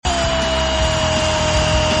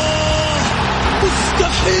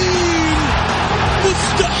مستحيل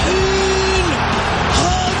مستحيل،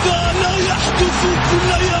 هذا لا يحدث كل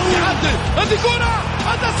يوم. هذه كرة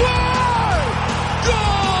التسويق، جول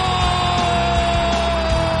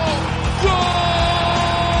جول،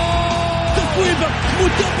 تسويبة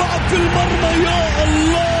متابعة في المرمى، يا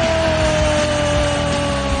الله.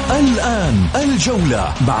 الآن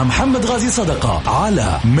الجولة مع محمد غازي صدقة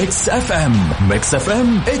على ميكس اف ام. ميكس اف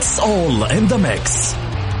ام it's all in the mix.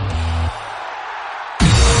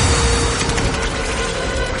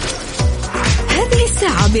 هذه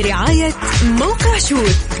الساعة برعاية موقع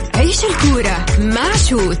شوت. عيش الكورة مع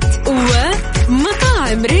شوت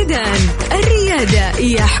ومطاعم ريدان، الريادة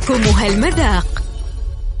يحكمها المذاق.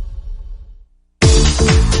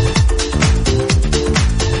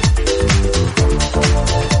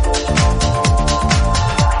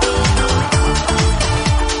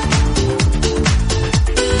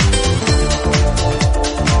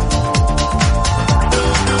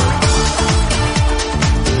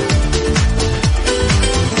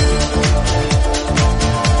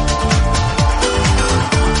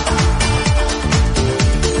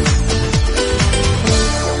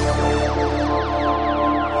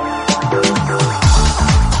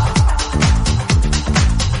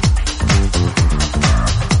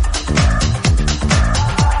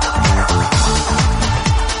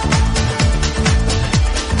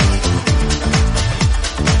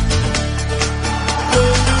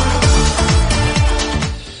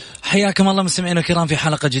 حياكم الله مستمعينا الكرام في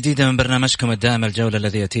حلقة جديدة من برنامجكم الدائم الجولة،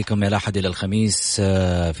 الذي يأتيكم من الأحد إلى الخميس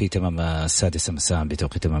في تمام 6 مساء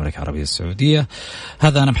بتوقيت المملكة العربية السعودية.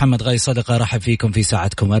 هذا أنا محمد غازي صدقة، رحب فيكم في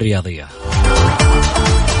ساعتكم الرياضية.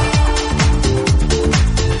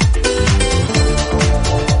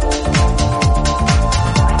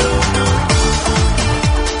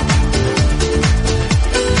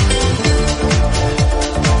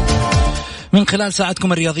 من خلال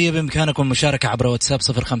ساعتكم الرياضية بإمكانكم المشاركة عبر واتساب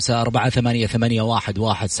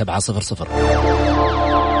 0548811700.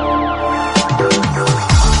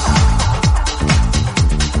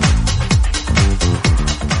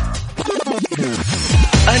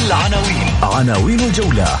 عناوين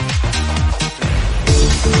الجولة.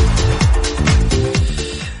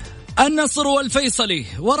 النصر والفيصلي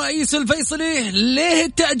ورئيس الفيصلي، ليه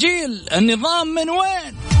التأجيل؟ النظام من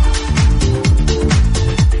وين؟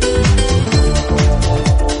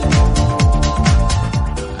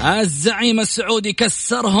 الزعيم السعودي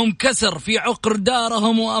كسرهم كسر في عقر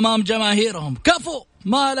دارهم وأمام جماهيرهم، كفو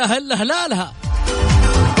ما له إلا هلالها.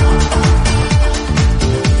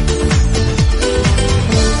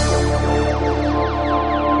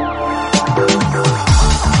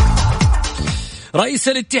 رئيس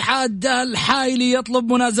الاتحاد الحايلي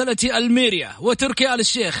يطلب منازلة ألميريا وتركي آل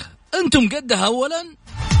الشيخ. أنتم قدها أولا؟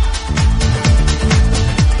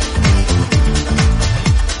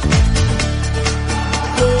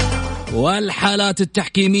 والحالات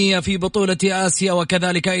التحكيمية في بطولة آسيا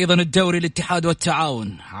وكذلك أيضا الدوري الاتحاد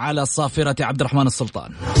والتعاون على صافرة عبد الرحمن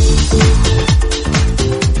السلطان.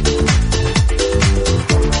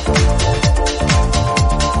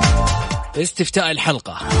 استفتاء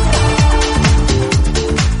الحلقة.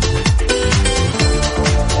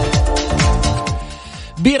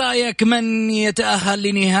 برأيك من يتأهل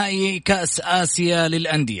لنهائي كأس آسيا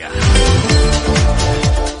للأندية؟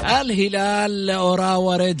 الهلال،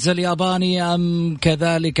 أوراوا ريدز الياباني، أم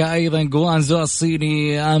كذلك أيضا جوانزو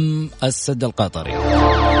الصيني، أم السد القطري؟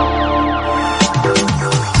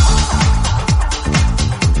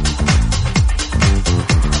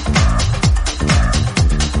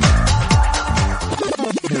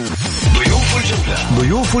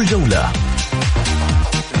 ضيوف الجولة.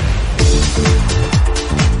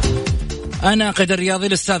 الناقد الرياضي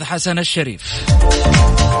الأستاذ حسن الشريف،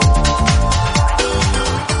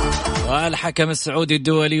 والحكم السعودي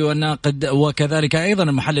الدولي والناقد وكذلك أيضا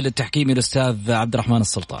المحلل التحكيمي الأستاذ عبد الرحمن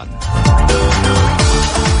السلطان.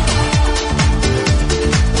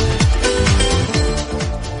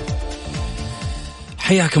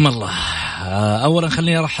 حياكم الله. أولا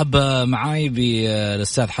خليني أرحب معاي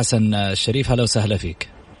بالأستاذ حسن الشريف. هلا وسهلا فيك.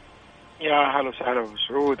 يا هلا وسهلا أبو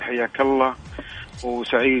سعود، حياك الله،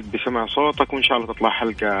 وسعيد بسمع صوتك، وإن شاء الله تطلع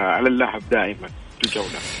حلقة على اللهب دائما في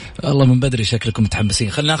الجولة. الله من بدري شكلكم متحمسين.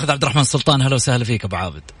 خلينا ناخذ عبد الرحمن السلطان. هلا وسهلا فيك أبو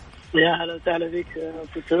عابد. يا هلا وسهلا فيك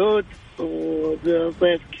أبو سعود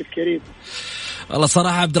وضيفك الكريم. والله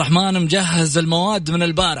صراحة عبد الرحمن مجهز المواد من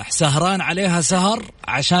البارح، سهران عليها سهر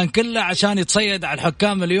عشان يتصيد على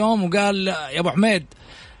الحكام اليوم، وقال يا أبو حميد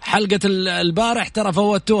حلقة البارح ترى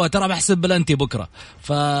فوتوها، ترى بحسب بلنتي بكرة.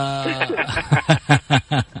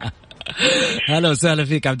 هلا وسهلا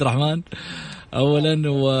فيك عبد الرحمن أولا،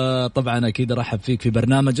 وطبعا أكيد أرحب فيك في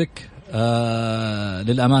برنامجك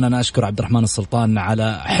للأمانة أنا أشكر عبد الرحمن السلطان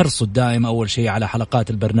على حرصه الدائم أول شيء على حلقات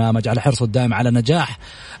البرنامج، على حرصه الدائم على نجاح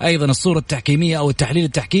أيضا الصورة التحكيمية أو التحليل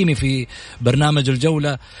التحكيمي في برنامج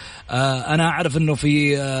الجولة. أنا أعرف أنه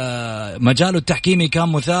في مجاله التحكيمي كان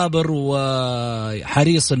مثابر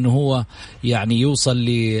وحريص أنه هو يعني يوصل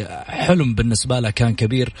لحلم بالنسبة له كان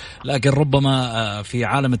كبير، لكن ربما في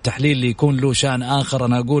عالم التحليل يكون له شأن آخر.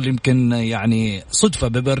 أنا أقول يمكن يعني صدفة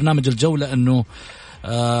ببرنامج الجولة أنه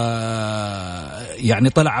يعني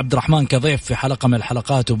طلع عبد الرحمن كضيف في حلقة من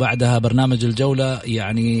الحلقات، وبعدها برنامج الجولة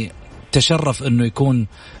يعني تشرف أنه يكون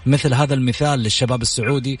مثل هذا المثال للشباب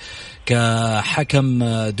السعودي كحكم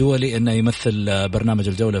دولي أنه يمثل برنامج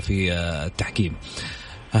الجولة في التحكيم.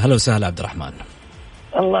 أهلا وسهلا عبد الرحمن.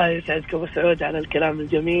 الله يسعدك أبو سعود على الكلام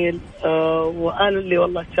الجميل، وأنا اللي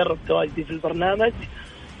والله تشرف تواجدي في البرنامج،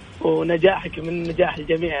 ونجاحك من نجاح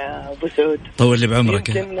الجميع أبو سعود. طول لي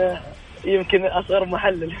بعمرك. يمكن أصغر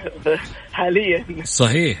محلل حاليا.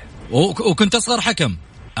 صحيح، وكنت أصغر حكم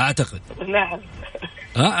أعتقد. نعم.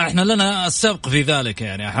 احنا لنا السبق في ذلك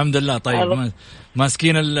يعني الحمد لله. طيب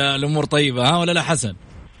ماسكين الأمور طيبة ولا لا حسن؟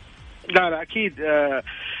 لا أكيد.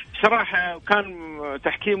 بصراحة كان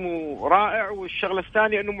تحكيمه رائع، والشغلة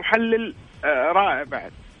الثانية أنه محلل رائع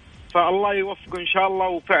بعد، فالله يوفقه إن شاء الله.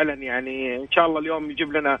 وفعلا يعني إن شاء الله اليوم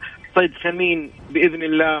يجيب لنا صيد ثمين بإذن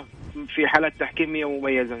الله في حالات تحكيمية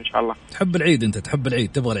مميزة إن شاء الله. تحب العيد أنت، تحب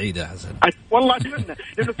العيد، تبغى العيد يا حسن؟ والله أتمنى،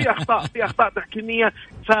 لأنه في أخطاء تحكيمية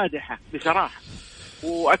فادحة بصراحة،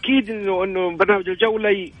 وأكيد إنه برنامج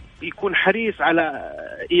الجولة يكون حريص على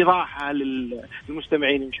إيضاحها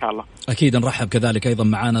للمستمعين إن شاء الله. أكيد نرحب كذلك أيضا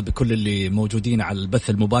معنا بكل اللي موجودين على البث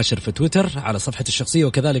المباشر في تويتر على صفحة الشخصية،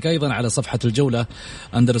 وكذلك أيضا على صفحة الجولة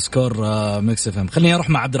 _ميكس اف ام. خليني أروح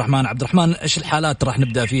مع عبد الرحمن. عبد الرحمن، إيش الحالات راح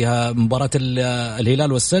نبدأ فيها؟ مباراة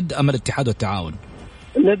الهلال والسد أم الاتحاد والتعاون؟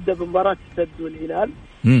 نبدأ بمباراة السد والهلال.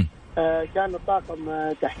 كان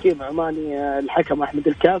طاقم تحكيم عماني الحكم أحمد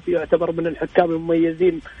الكافي، يعتبر من الحكام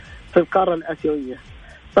المميزين في القارة الآسيوية.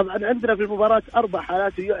 طبعا عندنا في المباراة 4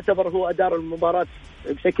 حالات، ويعتبر هو أدار المباراة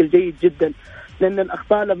بشكل جيد جدا، لأن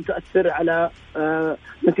الأخطاء لم تؤثر على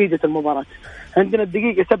نتيجة المباراة. عندنا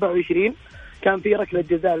الدقيقة 27 كان في ركلة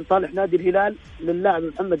جزاء لصالح نادي الهلال للاعب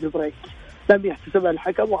محمد البريك، لم يحتسبها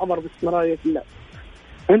الحكم وأمر باستمرارية اللعب.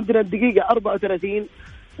 عندنا الدقيقة 34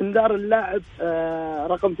 انذار اللاعب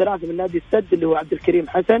رقم 3 من نادي السد اللي هو عبد الكريم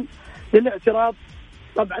حسن للاعتراض.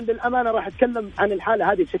 طبعا للأمانة راح أتكلم عن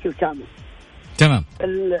الحالة هذه بشكل كامل. تمام.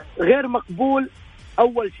 غير مقبول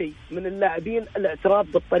أول شيء من اللاعبين الاعتراض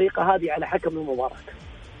بالطريقة هذه على حكم المباراة،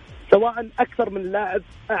 سواء أكثر من لاعب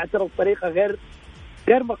اعترض بطريقة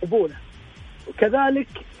غير مقبولة. وكذلك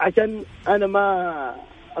عشان أنا ما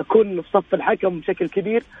أكون في صف الحكم بشكل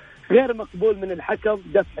كبير، غير مقبول من الحكم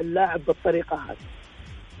دفع اللاعب بالطريقة هذه.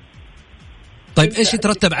 طيب إيش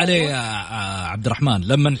يترتب عليه يا عبد الرحمن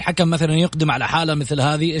لما الحكم مثلا يقدم على حالة مثل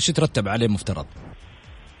هذه؟ إيش يترتب عليه مفترض؟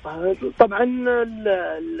 طبعا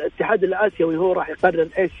الاتحاد الآسيوي هو راح يقرر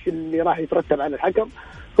إيش اللي راح يترتب على الحكم.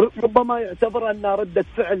 ربما يعتبر أنها ردة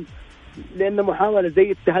فعل، لأن محاولة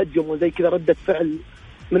زي التهجم وزي كذا ردة فعل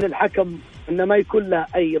من الحكم، إنه ما يكون له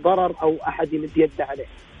أي ضرر أو أحد يمد يده عليه،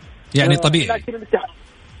 يعني طبيعي. لكن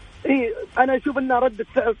أنا أشوف أنها ردة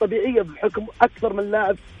فعل طبيعية بحكم أكثر من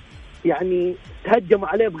لاعب يعني تهجموا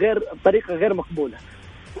عليه بطريقة غير مقبولة.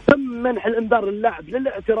 تم منح الانذار للاعب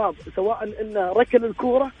للاعتراض، سواء انه ركل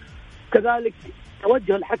الكوره، كذلك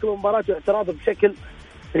توجه الحكم المباراة واعتراضه بشكل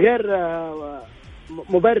غير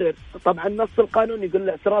مبرر. طبعا نص القانون يقول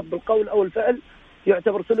الاعتراض بالقول او الفعل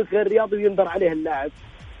يعتبر سلوك غير رياضي وينذر عليه اللاعب.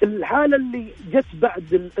 الحالة اللي جت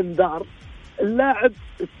بعد الانذار، اللاعب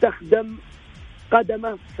استخدم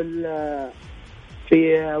قدمه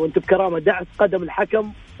في وانت بكرامة دعس قدم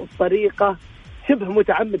الحكم بطريقة شبه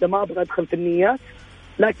متعمدة، ما أبغى أدخل في النيات،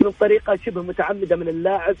 لكن الطريقة شبه متعمدة من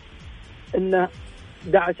اللاعب إنه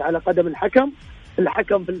دعس على قدم الحكم.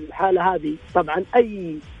 الحكم في الحالة هذه طبعا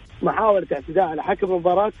أي محاولة اعتداء على حكم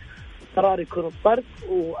المباراة قرار يكون الطرد،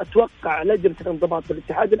 وأتوقع لجنة الانضباط في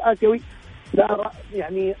الاتحاد الآسيوي لا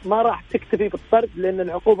يعني ما راح تكتفي بالطرد، لأن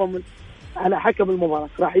العقوبة على حكم المباراة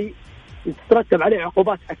راح يترتب عليه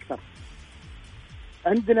عقوبات أكثر.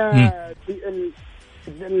 عندنا في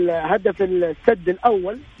الهدف السد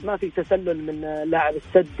الأول ما في تسلل من لاعب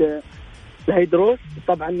السد الهيدروس،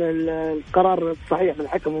 طبعا القرار الصحيح من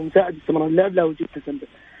الحكم ومساعد استمرار اللعب لا وجود تسلل.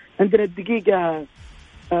 عندنا الدقيقة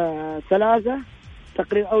 3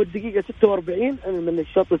 تقريبا أو الدقيقة 46 من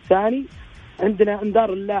الشوط الثاني، عندنا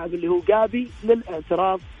انذار اللاعب اللي هو قابي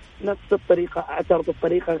للاعتراض نفس الطريقة، اعترض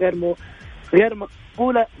بطريقة غير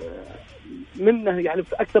مقبولة منه، يعني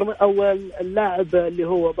في أكثر من أول. اللاعب اللي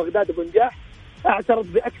هو بغداد بن جاح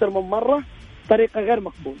اعترض بأكثر من مرة طريقة غير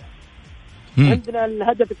مقبولة. عندنا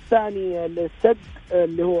الهدف الثاني للسد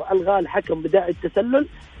اللي هو ألغاء الحكم بداعي التسلل،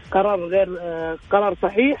 قرار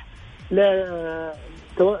صحيح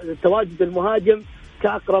لتواجد المهاجم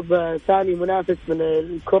كأقرب ثاني منافس من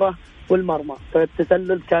الكرة والمرمى،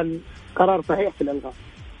 فالتسلل كان قرار صحيح في الألغاء.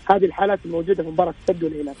 هذه الحالات الموجودة في مباراة السد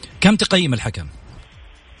والإعلام. كم تقييم الحكم؟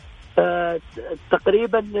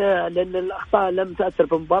 تقريبا لأن الأخطاء لم تأثر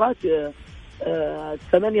في المباراة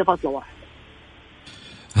 8.1.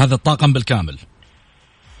 هذا الطاقم بالكامل.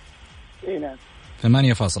 نعم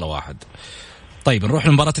 8.1. طيب نروح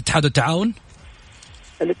لمباراة الاتحاد والتعاون.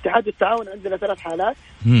 الاتحاد والتعاون عندنا 3 حالات.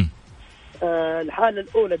 الحالة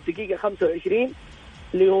الأولى الدقيقة 25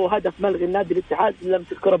 اللي هو هدف ملغي النادي الاتحاد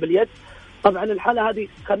لمس الكرة باليد. طبعا الحالة هذه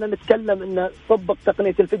خلنا نتكلم إن طبق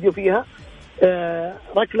تقنية الفيديو فيها،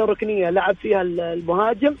 ركلة ركنية لعب فيها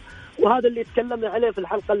المهاجم، وهذا اللي تكلمنا عليه في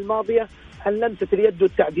الحلقة الماضية عن لمسة اليد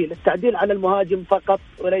والتعديل. التعديل على المهاجم فقط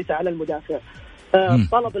وليس على المدافع.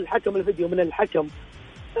 طلب الحكم الفيديو من الحكم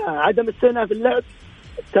عدم استئناف في اللعب،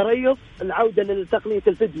 التريث، العودة لتقنية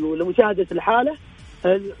الفيديو لمشاهدة الحالة.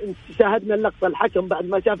 شاهدنا اللقطة، الحكم بعد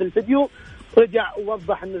ما شاف الفيديو رجع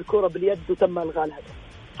ووضح أن الكرة باليد وتم إلغاء الهدف.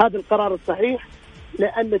 هذا القرار الصحيح،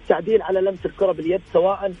 لأن التعديل على لمس الكرة باليد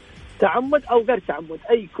سواء تعمد أو غير تعمد،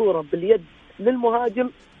 أي كرة باليد للمهاجم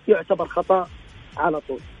يعتبر خطأ على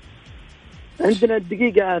طول. عندنا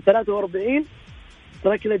الدقيقة 43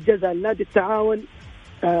 ركلة جزاء النادي التعاون،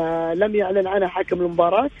 لم يعلن عنها حكم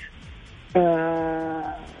المباراة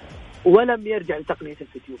ولم يرجع لتقنية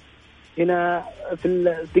الفيديو. هنا في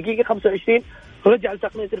الدقيقة 25 رجع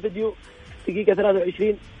لتقنية الفيديو، دقيقة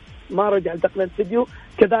 23 ما رجع لتقنية الفيديو.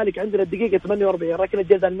 كذلك عندنا الدقيقة 48 ركلة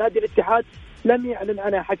جزاء النادي الاتحاد لم يعلن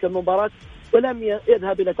عنها حكم المباراة ولم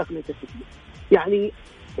يذهب إلى تقنية الفيديو. يعني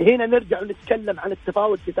هنا نرجع ونتكلم عن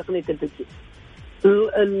التفاوت في تقنية الفيديو.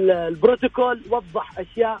 البروتوكول وضح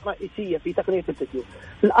أشياء رئيسية في تقنية الفيديو.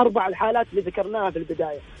 4 الحالات اللي ذكرناها في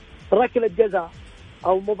البداية، ركلة جزاء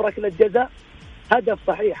أو مو بركلة جزاء، هدف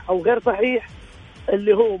صحيح أو غير صحيح،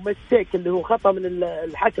 اللي هو مستيك اللي هو خطأ من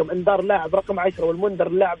الحكم، انذار اللاعب رقم 10 والمنذر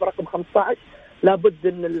اللاعب رقم 15. لابد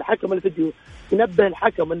ان الحكم الفيديو ينبه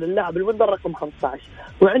الحكم ان اللاعب المنذر رقم 15.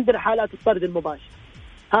 وعندنا حالات الطرد المباشر،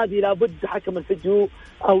 هذه لابد حكم الفيديو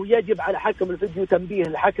او يجب على حكم الفيديو تنبيه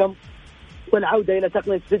الحكم والعودة الى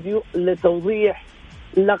تقنية الفيديو لتوضيح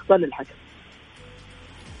اللقطة للحكم.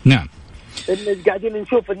 نعم. إن قاعدين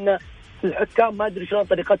نشوف ان الحكام ما ادري شلون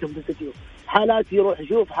طريقتهم في الفيديو، حالات يروح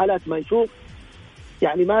يشوف، حالات ما يشوف،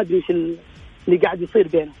 يعني ما ادري ايش اللي قاعد يصير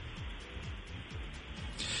بينهم.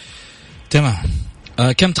 تمام.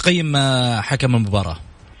 كم تقيم حكم المباراة؟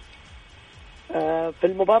 في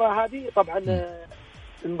المباراة هذه طبعا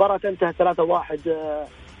المباراة انتهت 3-1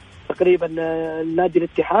 تقريبا النادي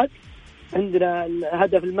الاتحاد. عندنا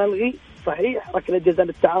الهدف الملغي صحيح، ركلة جزاء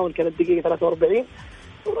للتعاون كانت دقيقة 43،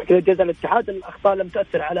 ركلة جزاء للاتحاد. الأخطاء لم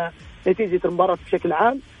تأثر على نتيجة المباراة بشكل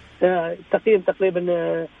عام. تقييم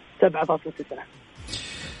تقريبا 7.9.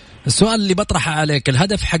 السؤال اللي بطرحه عليك،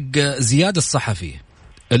 الهدف حق زياد الصحفي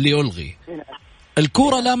اللي ألغي،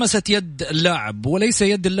 الكرة لامست يد اللاعب وليس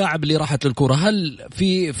يد اللاعب اللي راحت للكرة، هل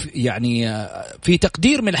في يعني في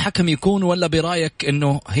تقدير من الحكم يكون، ولا برأيك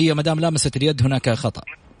انه هي مدام لامست اليد هناك خطأ؟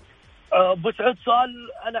 ابو سعود، سؤال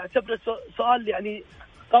انا اعتبره سؤال يعني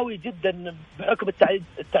قوي جدا بحكم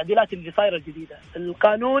التعديلات اللي صايره الجديده.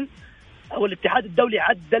 القانون او الاتحاد الدولي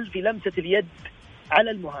عدل في لمسة اليد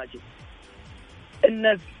على المهاجم،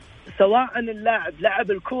 ان سواء اللاعب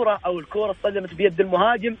لعب الكرة او الكرة اصطدمت بيد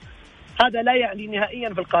المهاجم، هذا لا يعني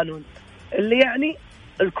نهائيا في القانون. اللي يعني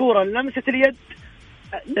الكرة لمسة اليد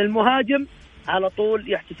للمهاجم على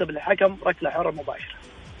طول يحتسب الحكم ركلة حرة مباشرة.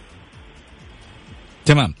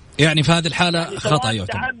 تمام، يعني في هذه الحالة يعني خطأ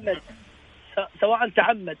يعتبر، سواء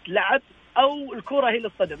تعمد لعب او الكرة هي اللي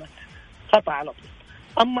اصطدمت، خطأ على طول.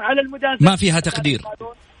 اما على المدافع ما فيها تقدير،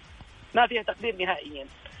 ما فيها تقدير نهائيا.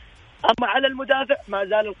 اما على المدافع ما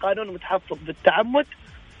زال القانون متحفظ بالتعمد،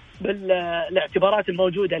 بالاعتبارات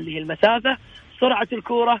الموجودة اللي هي المسافة، سرعة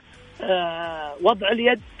الكرة، وضع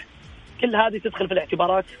اليد، كل هذه تدخل في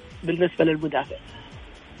الاعتبارات بالنسبة للمدافع.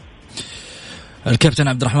 الكابتن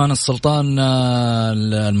عبد الرحمن السلطان،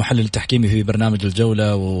 المحلل التحكيمي في برنامج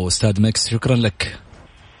الجولة وأستاذ ميكس، شكرا لك.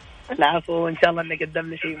 العفو، وإن شاء الله إنك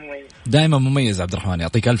قدمنا شيء مميز. دائما مميز عبد الرحمن،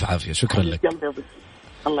 يعطيك ألف عافية. شكرا لك.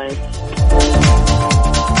 الله يعينك.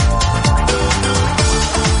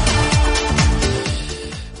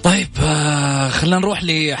 طيب خلينا نروح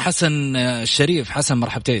لحسن الشريف. حسن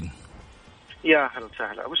مرحبتين. يا أهلا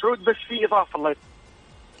وسهلا أبو سعود، بس في إضافة. الله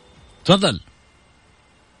تفضل.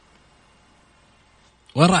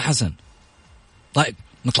 وين راح حسن؟ طيب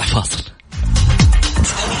نطلع فاصل.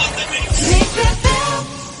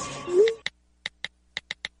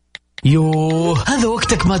 يوه هذا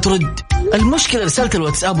وقتك ما ترد. المشكلة رسالة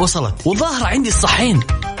الواتساب وصلت وظاهرة عندي الصحين.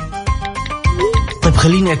 طيب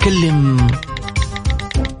خليني أكلم.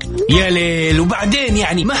 يا ليل وبعدين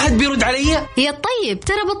يعني ما حد بيرد علي. يا طيب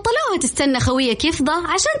ترى بطلوها تستنى خويك يفضى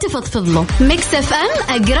عشان تفضفض له. ميكس اف ام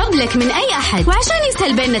اقرب لك من اي احد، وعشان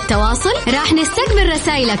يسهل بيننا التواصل راح نستقبل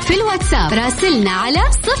رسائلك في الواتساب. راسلنا على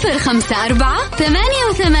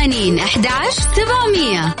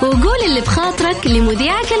 054-88-11-700 وقول اللي بخاطرك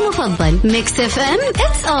لمذيعك المفضل. ميكس اف ام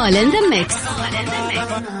it's all in the mix.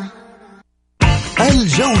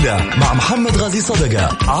 الجولة مع محمد غازي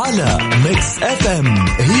صدقة على ميكس اف ام،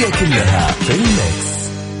 هي كلها في الميكس.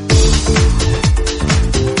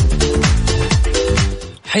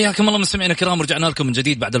 حياكم الله مستمعينا الكرام، رجعنا لكم من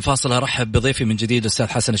جديد بعد الفاصل. هرحب بضيفي من جديد الأستاذ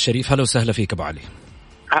حسن الشريف. هلا وسهلا فيك أبو علي.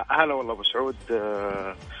 هلا والله أبو سعود.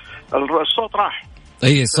 الصوت راح.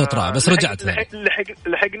 أي الصوت راح بس رجعت.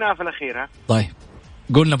 لحقناه في الأخير. طيب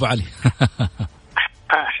قولنا أبو علي.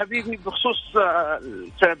 حبيبي بخصوص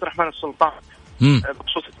سيد عبد الرحمن السلطان،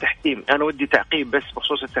 بخصوص التحكيم أنا ودي تعقيب بس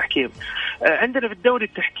بخصوص التحكيم. عندنا في الدوري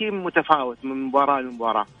التحكيم متفاوت من مباراة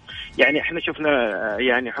لمباراة. يعني احنا شفنا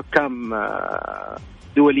يعني حكام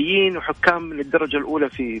دوليين وحكام من الدرجة الأولى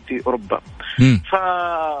في أوروبا.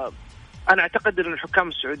 فأنا أعتقد أن الحكام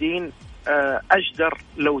السعوديين أجدر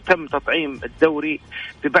لو تم تطعيم الدوري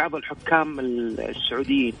ببعض الحكام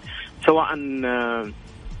السعوديين، سواء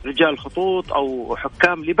رجال خطوط أو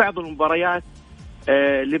حكام لبعض المباريات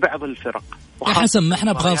لبعض نبقى حسن ما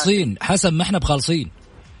احنا بخالصين. حسن ما احنا بخالصين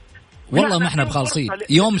والله، ما احنا بخالصين.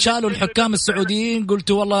 يوم شالوا الحكام السعوديين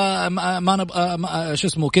قلتوا والله ما نبقى شو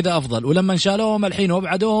اسمه كذا افضل، ولما شالوهم الحين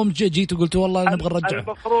وابعدوهم جيتوا قلتوا والله نبغى نرجع.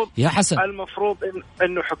 يا حسن المفروض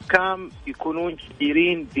انه حكام يكونون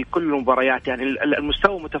كثيرين في كل المباريات، يعني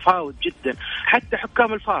المستوى متفاوت جدا. حتى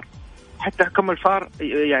حكام الفار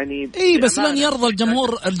يعني بس لن يرضى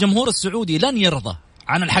الجمهور السعودي لن يرضى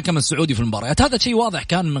عن الحكم السعودي في المباريات. هذا شيء واضح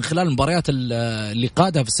كان من خلال المباريات اللي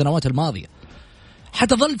قادها في السنوات الماضية.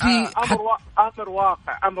 حتظل في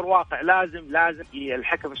أمر واقع. لازم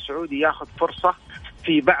الحكم السعودي ياخذ فرصة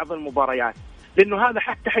في بعض المباريات، لأنه هذا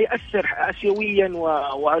حتى حيأثر آسيويا،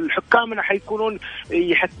 والحكامنا حيكونون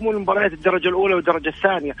يحكمون المباريات الدرجة الأولى والدرجة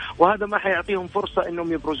الثانية، وهذا ما حيعطيهم فرصة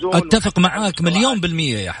إنهم يبرزون. أتفق معاك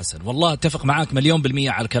 1,000,000% يا حسن، والله أتفق معاك 1,000,000%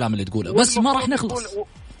 على الكلام اللي تقوله، بس ما راح نخلص.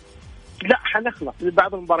 لا حنخلص.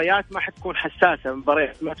 بعض المباريات ما حتكون حساسة،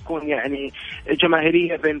 مباريات ما تكون يعني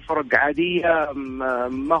جماهيرية بين فرق عادية،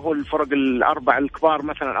 ما هو الفرق الأربع الكبار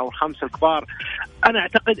مثلا أو الخمسة الكبار. أنا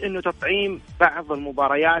أعتقد أنه تطعيم بعض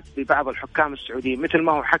المباريات ببعض الحكام السعوديين، مثل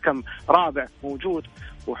ما هو حكم رابع موجود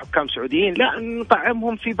وحكام سعوديين، لا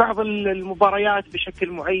نطعمهم في بعض المباريات بشكل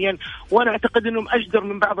معين. وأنا أعتقد أنهم أجدر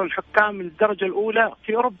من بعض الحكام من الدرجة الأولى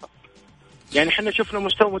في أوروبا. يعني احنا شفنا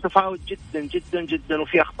مستوى متفاوت جدا جدا جدا،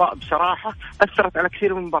 وفي أخطاء بصراحة أثرت على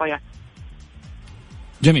كثير من المباريات.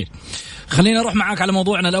 جميل. خلينا نروح معاك على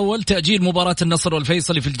موضوعنا الأول، تأجيل مباراة النصر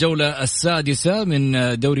والفيصلي في الجولة السادسة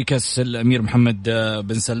من دوري كأس الأمير محمد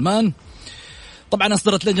بن سلمان. طبعا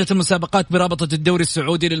أصدرت لجنة المسابقات برابطة الدوري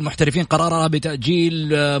السعودي للمحترفين قرارها بتأجيل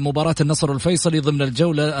مباراة النصر والفيصلي ضمن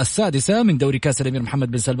الجولة السادسة من دوري كأس الأمير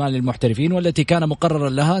محمد بن سلمان للمحترفين، والتي كان مقررا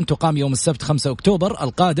لها أن تقام يوم السبت 5 أكتوبر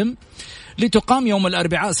القادم، لتقام يوم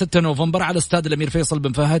الأربعاء 6 نوفمبر على استاد الأمير فيصل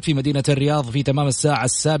بن فهد في مدينة الرياض في تمام الساعة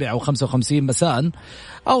 7:55 مساء.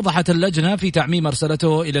 أوضحت اللجنة في تعميم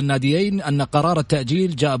أرسلته إلى الناديين أن قرار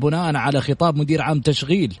التأجيل جاء بناء على خطاب مدير عام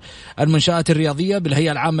تشغيل المنشآت الرياضية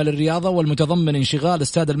بالهيئة العامة للرياضة، والمتضمن انشغال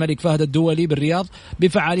استاد الملك فهد الدولي بالرياض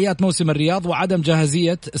بفعاليات موسم الرياض، وعدم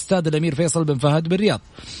جاهزية استاد الأمير فيصل بن فهد بالرياض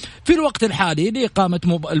في الوقت الحالي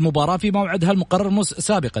لإقامة المباراة في موعدها المقرر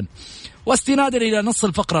سابقا، واستنادا إلى نص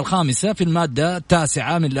الفقرة الخامسة في المادة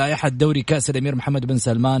 9 من لائحة دوري كأس الأمير محمد بن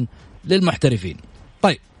سلمان للمحترفين.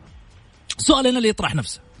 طيب سؤالنا اللي يطرح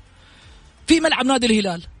نفسه، في ملعب نادي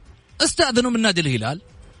الهلال استأذنوا من نادي الهلال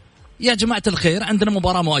يا جماعة الخير عندنا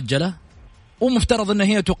مباراة مؤجلة ومفترض أن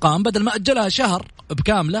هي تقام، بدل ما أجلها شهر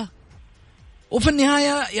بكاملة، وفي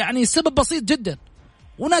النهاية يعني السبب بسيط جدا،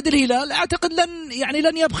 ونادي الهلال أعتقد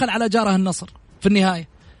لن يبخل على جاره النصر في النهاية.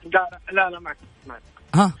 لا معك.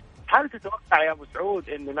 ها هل تتوقع يا أبو سعود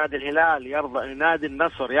إن نادي الهلال يرضى إن نادي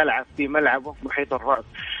النصر يلعب في ملعبه محيط الرعب؟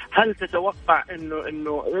 هل تتوقع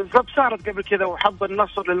إنه صارت قبل كذا وحظ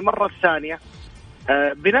النصر للمرة الثانية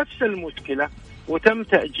بنفس المشكلة وتم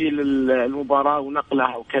تأجيل المباراة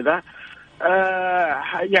ونقلها وكذا؟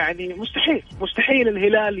 يعني مستحيل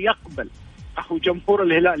الهلال يقبل أو جمهور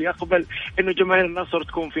الهلال يقبل إنه جماهير النصر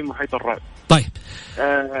تكون في محيط الرعب. طيب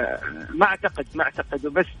ما أعتقد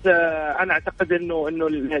بس أنا أعتقد إنه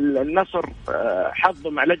النصر حظ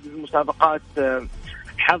مع لجنة المسابقات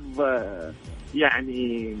حظ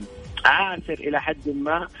يعني عاثر إلى حد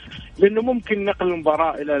ما، لأنه ممكن نقل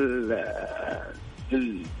المباراة إلى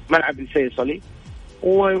الملعب الفيصلي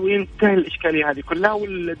وينتهي الإشكالية هذه كلها،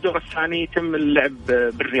 والدور الثاني يتم اللعب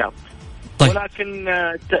بالرياض. طيب. ولكن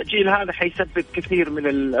التأجيل هذا حيسبب كثير من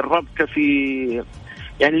الربكة في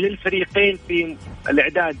يعني للفريقين في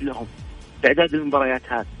الإعداد لهم، إعداد المباريات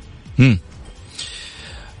هذه.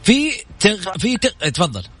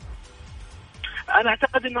 تفضل. أنا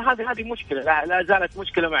أعتقد إنه هذه مشكلة لا زالت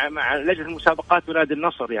مشكلة مع لجنة المسابقات ونادي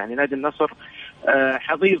النصر. يعني نادي النصر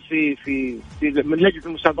حظيظ في من لجنة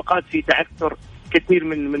المسابقات في تعثر كثير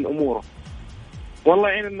من أموره، والله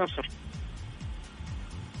يعين النصر.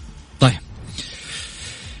 طيب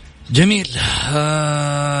جميل.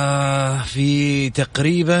 في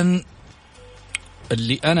تقريبا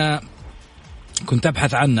اللي أنا كنت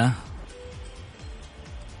أبحث عنه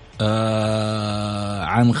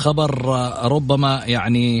عن خبر ربما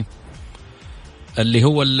يعني اللي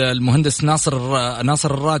هو المهندس ناصر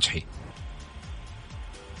الراجحي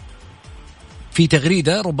في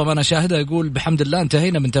تغريدة ربما أنا شاهدها، يقول بحمد الله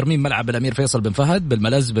انتهينا من ترميم ملعب الأمير فيصل بن فهد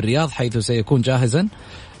بالملز بالرياض، حيث سيكون جاهزا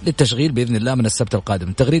للتشغيل بإذن الله من السبت القادم.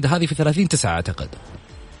 التغريدة هذه في 30/9 أعتقد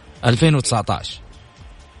 2019.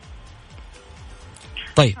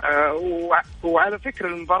 طيب وعلى فكرة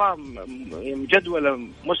المباراة مجدولة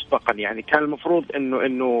مسبقا، يعني كان المفروض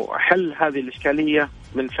انه حل هذه الإشكالية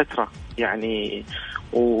من فترة يعني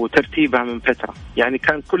وترتيبها من فترة. يعني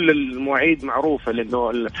كان كل المواعيد معروفة، لأنه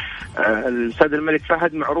الأستاذ الملك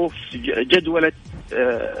فهد معروف جدولة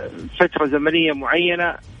فترة زمنية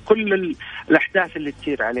معينة كل الأحداث اللي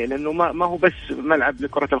تصير عليه، لأنه ما هو بس ملعب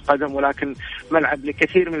لكرة القدم ولكن ملعب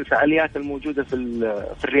لكثير من الفعاليات الموجودة في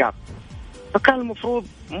الرياض. فكان المفروض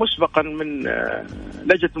مسبقا من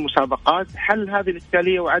لجنة المسابقات حل هذه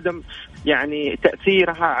الإشكالية وعدم يعني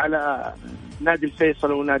تأثيرها على نادي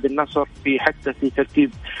الفيصل ونادي النصر حتى في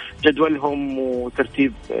ترتيب جدولهم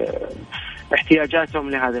وترتيب احتياجاتهم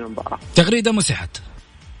لهذه المباراة. تغريدة مسحت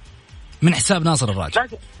من حساب ناصر الراجحي.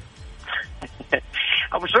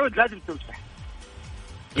 أبو سعود لازم تمسح،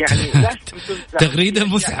 يعني لازم تمسح. تغريدة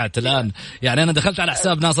مسحت الآن، يعني أنا دخلت على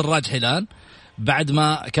حساب ناصر الراجحي الآن بعد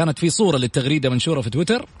ما كانت في صورة للتغريدة منشورة في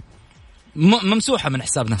تويتر ممسوحة من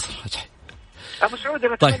حساب ناصر الراجحي. أبو سعود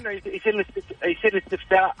أنا أتمنى يصير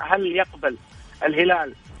الاستفتاء، هل يقبل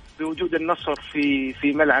الهلال بوجود النصر في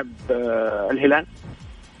ملعب الهلال؟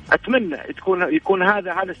 أتمنى يكون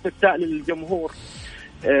هذا استفتاء للجمهور،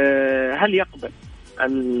 هل يقبل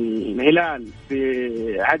الهلال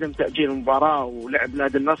بعدم تأجيل المباراة ولعب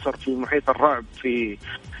نادي النصر في محيط الرعب في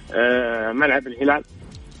ملعب الهلال؟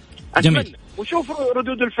 أتمنى. جميل. وشوف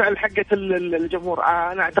ردود الفعل حقة الجمهور.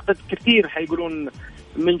 أنا أعتقد كثير حيقولون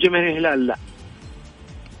من جماهير الهلال لا.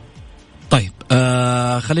 طيب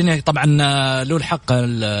خليني طبعا له الحق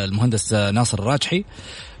المهندس ناصر الراجحي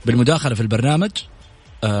بالمداخلة في البرنامج.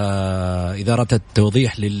 إذا أردت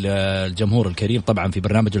التوضيح للجمهور الكريم طبعا في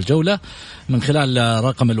برنامج الجولة من خلال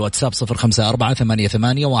رقم الواتساب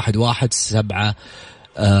 0548811700.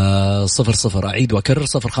 أعيد وأكرر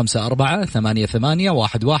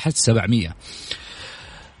 0548811700.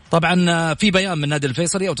 طبعا في بيان من نادي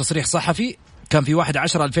الفيصلي أو تصريح صحفي كان في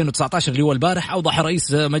 1/10/2019 اللي هو البارح، أوضح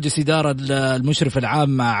رئيس مجلس إدارة المشرف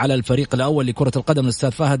العام على الفريق الأول لكرة القدم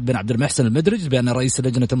الأستاذ فهد بن عبد المحسن المدرج بأن رئيس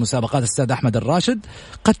لجنة المسابقات الأستاذ أحمد الراشد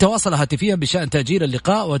قد تواصل هاتفيا بشأن تأجيل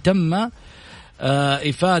اللقاء، وتم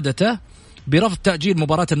إفادته برفض تأجيل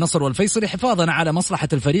مباراة النصر والفيصلي حفاظا على مصلحة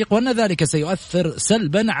الفريق، وأن ذلك سيؤثر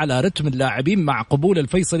سلبا على رتم اللاعبين مع قبول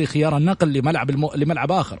الفيصلي خيار النقل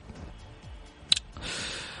لملعب آخر،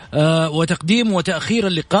 وتقديم وتأخير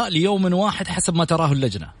اللقاء ليوم واحد حسب ما تراه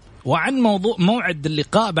اللجنة. وعن موعد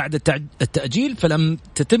اللقاء بعد التأجيل فلم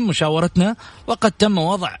تتم مشاورتنا، وقد تم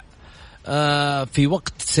وضع في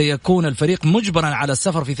وقت سيكون الفريق مجبرا على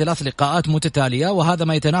السفر في 3 لقاءات متتالية، وهذا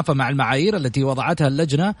ما يتنافى مع المعايير التي وضعتها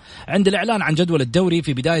اللجنة عند الإعلان عن جدول الدوري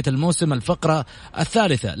في بداية الموسم. الفقرة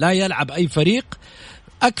 3: لا يلعب أي فريق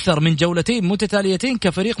أكثر من جولتين متتاليتين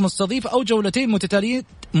كفريق مستضيف أو جولتين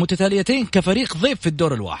متتاليتين كفريق ضيف في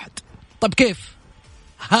الدور الواحد. طب كيف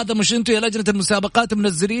هذا؟ مش أنتوا يا لجنة المسابقات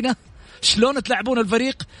منزلينه؟ شلون تلعبون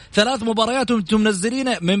الفريق 3 مباريات وانتم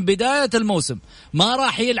منزلينه من بداية الموسم ما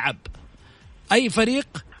راح يلعب أي فريق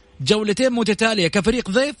جولتين متتالية كفريق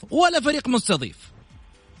ضيف ولا فريق مستضيف؟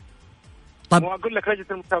 طب وأقول لك لجنة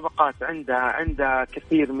المسابقات عندها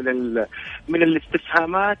كثير من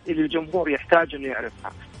الاستفهامات اللي الجمهور يحتاج إنه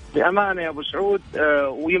يعرفها بأمانة يا أبو سعود.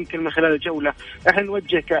 ويمكن من خلال الجولة احنا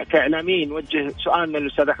نوجه كإعلاميين نوجه سؤالنا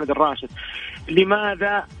للأستاذ أحمد الراشد: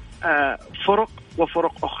 لماذا فرق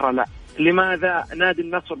وفرق أخرى لا؟ لماذا نادي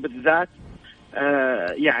النصر بالذات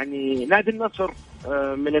يعني نادي النصر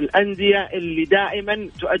من الأندية اللي دائما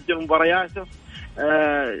تؤجل مبارياته،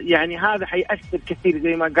 يعني هذا حيأثر كثير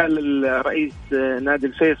زي ما قال الرئيس نادي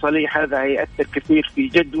الفيصلي، هذا حيأثر كثير في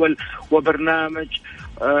جدول وبرنامج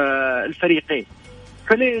الفريقين.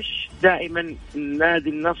 فليش دائما نادي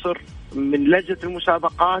النصر من لجنة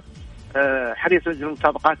المسابقات حريص لجنة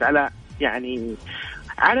المسابقات على يعني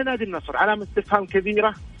على نادي النصر علامة استفهام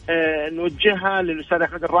كبيرة نوجهها للأستاذ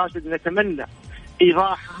أحمد الراشد، نتمنى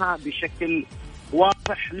إيضاحها بشكل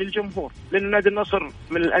واضح للجمهور، لأن نادي النصر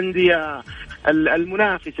من الأندية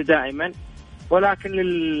المنافسة دائما، ولكن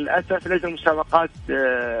للأسف لجنة المسابقات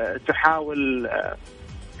تحاول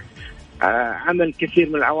عمل كثير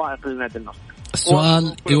من العوائق لنادي النصر.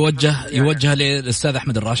 السؤال يوجه للأستاذ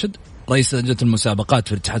أحمد الراشد رئيس لجنة المسابقات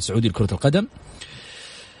في الاتحاد السعودي لكرة القدم.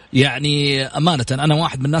 يعني أمانة أنا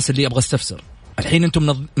واحد من الناس اللي أبغى استفسر، الحين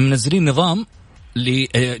أنتم منزلين نظام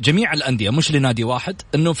لجميع الأندية مش لنادي واحد،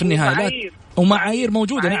 إنه في النهاية ومعايير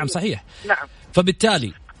موجودة. نعم صحيح. نعم.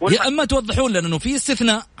 فبالتالي يا أما توضحون لنا إنه في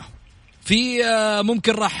استثناء، في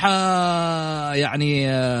ممكن راح يعني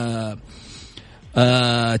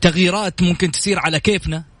تغييرات ممكن تصير على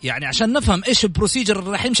كيفنا، يعني عشان نفهم إيش البروسيجر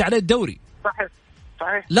اللي راح يمشي عليه الدوري.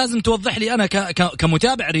 صحيح. لازم توضح لي أنا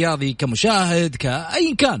كمتابع رياضي، كمشاهد،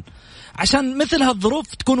 كأي كان، عشان مثل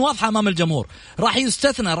هالظروف تكون واضحة أمام الجمهور. راح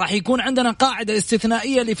يستثنى، راح يكون عندنا قاعدة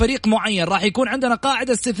استثنائية لفريق معين، راح يكون عندنا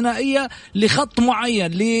قاعدة استثنائية لخط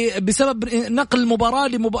معين بسبب نقل المباراة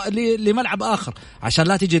لملعب آخر، عشان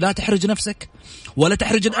لا تجي لا تحرج نفسك ولا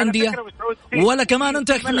تحرج الأندية، ولا كمان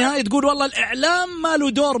أنت في النهاية تقول والله الإعلام ما له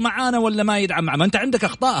دور معانا ولا ما يدعم معنا. ما أنت عندك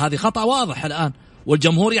أخطاء، هذه خطأ واضح الآن،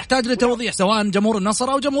 والجمهور يحتاج لتوضيح، سواء جمهور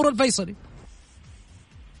النصر أو جمهور الفيصلي.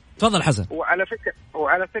 تفضل حسن.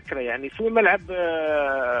 وعلى فكرة يعني في ملعب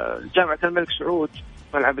جامعة الملك سعود،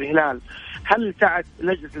 ملعب الهلال، هل سعت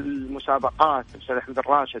لجنة المسابقات الأستاذ أحمد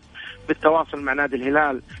الراشد بالتواصل مع نادي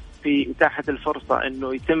الهلال في إتاحة الفرصة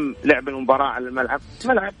إنه يتم لعب المباراة على الملعب؟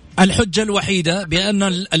 الحجة الوحيدة بأن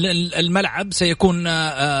الملعب سيكون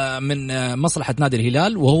من مصلحة نادي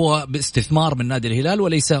الهلال، وهو باستثمار من نادي الهلال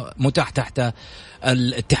وليس متاح تحت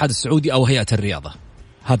الاتحاد السعودي أو هيئة الرياضة.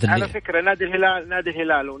 على فكرة نادي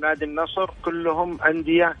الهلال ونادي النصر كلهم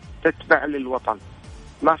أندية تتبع للوطن،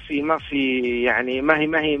 ما في يعني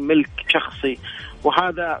ما هي ملك شخصي.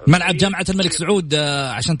 وهذا ملعب جامعة الملك سعود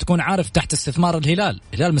عشان تكون عارف تحت استثمار الهلال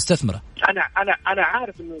مستثمرة. أنا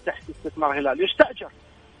عارف إنه تحت استثمار الهلال، يستأجر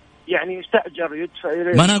يدفع.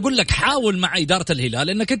 ما أنا أقول لك حاول مع إدارة الهلال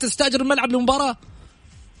إنك أنت تستأجر الملعب للمباراة.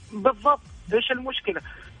 بالضبط، إيش المشكلة؟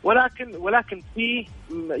 ولكن في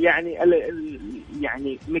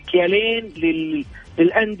يعني مكيالين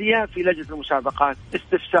للأندية في لجنة المسابقات،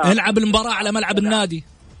 استفسار العب المباراة على ملعب النادي.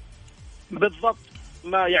 بالضبط.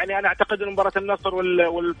 ما يعني أنا أعتقد أن مباراة النصر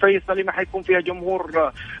والفيصلي ما حيكون فيها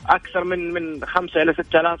جمهور أكثر من 5 إلى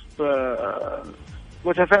 6,000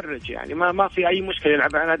 متفرج، يعني ما في أي مشكلة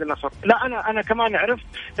يلعب على نادي النصر. لا أنا كمان عرفت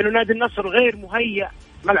إنه نادي النصر غير مهيأ،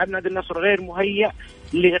 ملعب نادي النصر غير مهيأ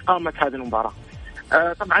لإقامة هذه المباراة.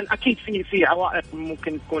 طبعا أكيد في عوائق،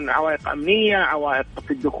 ممكن تكون عوائق أمنية، عوائق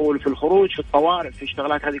في الدخول في الخروج في الطوارئ في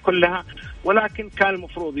الاشتغالات هذه كلها، ولكن كان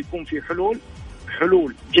المفروض يكون في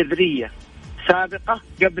حلول جذرية سابقة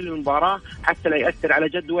قبل المباراة حتى لا يأثر على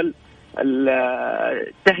جدول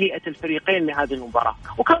تهيئة الفريقين لهذه المباراة.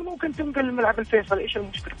 وكان ممكن تنقل الملعب الفيصل. إيش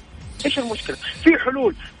المشكلة؟ في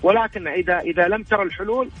حلول، ولكن إذا لم ترى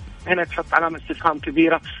الحلول هنا تحط علامة استفهام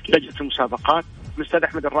كبيرة لجنة المسابقات. الأستاذ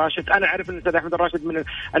أحمد الراشد، أنا أعرف أن الأستاذ أحمد الراشد من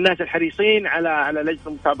الناس الحريصين على لجنة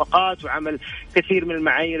المسابقات وعمل كثير من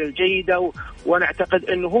المعايير الجيدة، وأنا أعتقد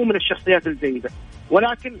أنه هو من الشخصيات الجيدة،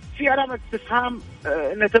 ولكن في علامة استفهام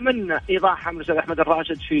نتمنى إيضاحها من الأستاذ أحمد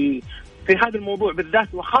الراشد في هذا الموضوع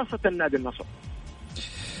بالذات، وخاصة نادي النصر.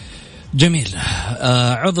 جميل.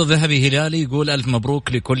 عضو ذهبي هلالي يقول ألف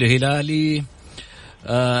مبروك لكل هلالي.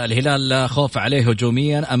 الهلال لا خوف عليه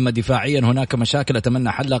هجوميا، أما دفاعيا هناك مشاكل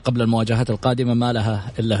أتمنى حلها قبل المواجهات القادمة، ما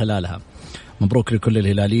لها إلا هلالها. مبروك لكل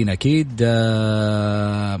الهلاليين أكيد.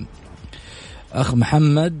 أخ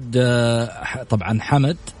محمد، طبعا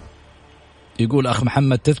حمد يقول أخ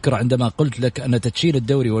محمد، تذكر عندما قلت لك أن تدشين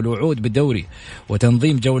الدوري والوعود بالدوري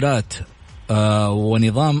وتنظيم جولات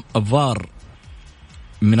ونظام فار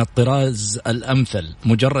من الطراز الأمثل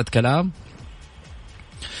مجرد كلام،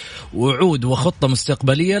 وعود وخطة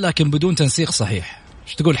مستقبلية لكن بدون تنسيق صحيح.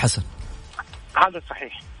 ايش تقول حسن؟ هذا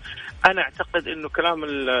صحيح. أنا أعتقد إنه كلام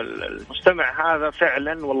المستمع هذا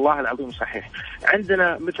فعلا والله العظيم صحيح.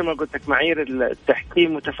 عندنا مثل ما قلت لك معايير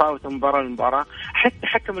التحكيم متفاوتة مباراة لمباراة، حتى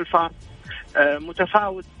حكم الفار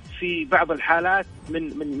متفاوت في بعض الحالات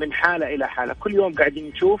من حالة إلى حالة. كل يوم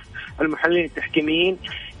قاعدين نشوف المحللين التحكيميين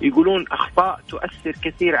يقولون أخطاء تؤثر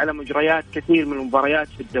كثير على مجريات كثير من المباريات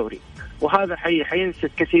في الدوري، وهذا حينسف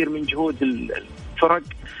كثير من جهود الفرق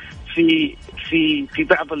في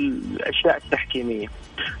بعض الأشياء التحكيمية.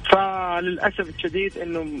 فللأسف الشديد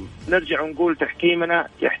أنه نرجع ونقول تحكيمنا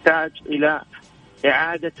يحتاج إلى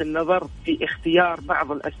إعادة النظر في اختيار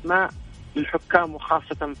بعض الأسماء للحكام،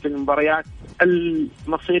 وخاصة في المباريات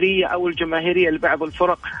المصيرية أو الجماهيرية لبعض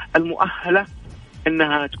الفرق المؤهلة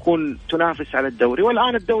أنها تكون تنافس على الدوري.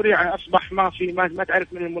 والآن الدوري أصبح ما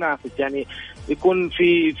تعرف من المنافس، يعني يكون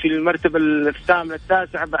في المرتبة الثامنة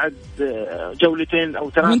التاسعة بعد جولتين أو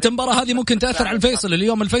 3. وانت المباراة هذه ممكن تأثر على الفيصل.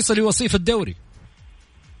 اليوم الفيصل وصيف الدوري،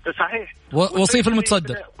 صحيح، وصيف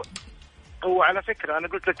المتصدر. وعلى فكرة أنا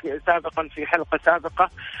قلت لك سابقا في حلقة سابقة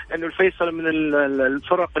إنه الفيصل من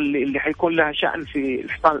الفرق اللي حيكون لها شأن في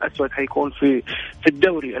الحصان الأسود، حيكون في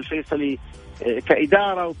الدوري الفيصلي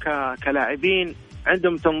كإدارة وكلاعبين.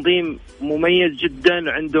 عندهم تنظيم مميز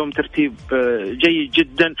جدا، عندهم ترتيب جيد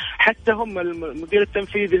جدا. حتى هم المدير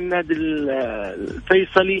التنفيذي للنادي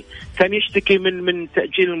الفيصلي كان يشتكي من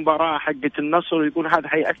تأجيل المباراة حقة النصر، ويقول هذا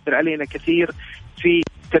حيأثر علينا كثير في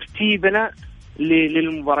ترتيبنا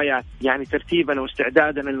للمباريات، يعني ترتيبنا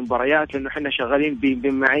واستعدادنا للمباريات، لأنه احنا شغالين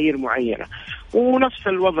بمعايير معينة. ونفس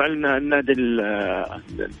الوضع النادي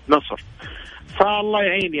النصر. فالله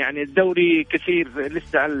يعين، يعني الدوري كثير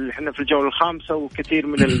لسه، احنا في الجولة الخامسة، وكثير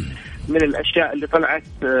من الأشياء اللي طلعت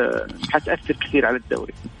حتأثر كثير على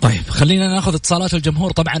الدوري. طيب خلينا ناخذ اتصالات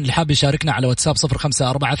الجمهور. طبعا اللي حاب يشاركنا على واتساب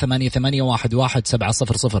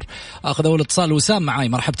 0548811700. اخذ اول اتصال. وسام معاي،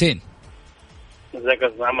 مرحبتين. ازيك يا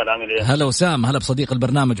استاذ محمد، عامل ايه؟ هلا وسام، هلا بصديق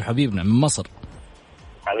البرنامج وحبيبنا من مصر.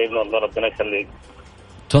 حبيبنا والله، ربنا يخليك.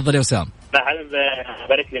 تفضل يا وسام. انا حابب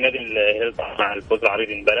ابارك لنادي الهلال مع الفوز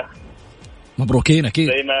العريضي امبارح. مبروكين اكيد،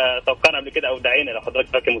 زي ما توقعنا قبل كده او دعينا. لو حضرتك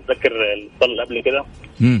فاكر متذكر الاتصال اللي قبل كده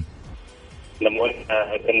لما قلنا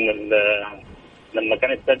لما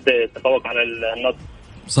كان السد تفوق على النصر.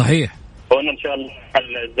 صحيح، قلنا ان شاء الله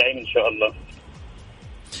الزعيم ان شاء الله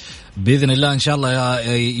بإذن الله. إن شاء الله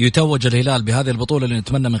يتوج الهلال بهذه البطولة اللي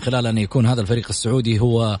نتمنى من خلال أن يكون هذا الفريق السعودي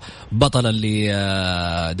هو بطلا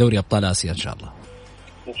لدوري أبطال آسيا إن شاء الله.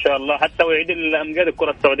 إن شاء الله، حتى ويعيد الأمجاد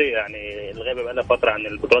الكرة السعودية، يعني الغيبة بقى لها فترة عن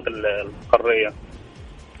البطولات القارية.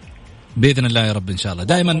 بإذن الله يا رب إن شاء الله.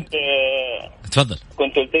 دائما تفضل.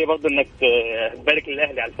 كنت قلت لي برضه إنك تبارك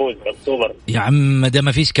للأهلي على الفوز بالسوبر. يا عم ده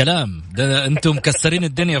ما فيش كلام، ده أنتم مكسرين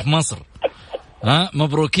الدنيا في مصر.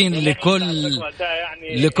 مبروكين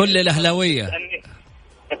لكل الأهلاوية.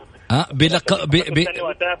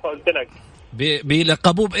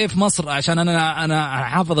 بيلقبوه بإيه في مصر عشان أنا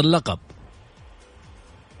حافظ اللقب؟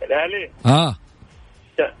 الأهلي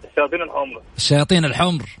الشياطين الحمر. الشياطين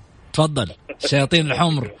الحمر، تفضل. الشياطين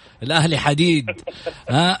الحمر. الأهلي حديد.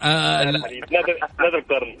 نادي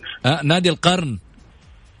القرن. نادي القرن.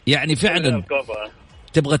 يعني فعلا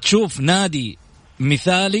تبغى تشوف نادي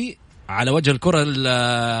مثالي على وجه الكرة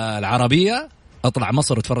العربية، اطلع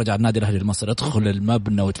مصر وتفرج على النادي الأهلي المصري. ادخل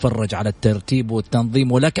المبنى وتفرج على الترتيب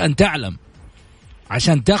والتنظيم. ولك أن تعلم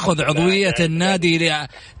عشان تأخذ عضوية النادي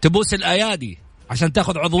تبوس الأيادي عشان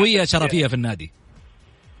تأخذ عضوية شرفية في النادي.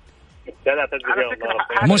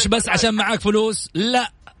 مش بس عشان معاك فلوس،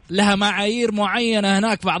 لا، لها معايير معينة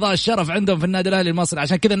هناك في أعضاء الشرف عندهم في النادي الأهلي المصري.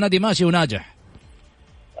 عشان كذا النادي ماشي وناجح.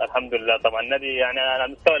 الحمد لله. طبعا النادي يعني على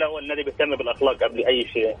المستوى الأول النادي بيهتم بالأخلاق قبل أي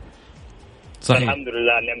شيء. صحيح. الحمد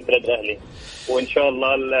لله على نعمة النادي الأهلي. وإن شاء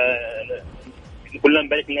الله كلنا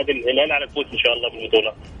نبارك للنادي الهلال على الفوز إن شاء الله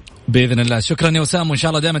بالبطولة بإذن الله. شكرا يا وسام، وإن شاء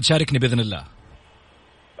الله دائما تشاركني بإذن الله.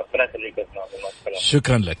 ربنا يخليك يا اسماعيل.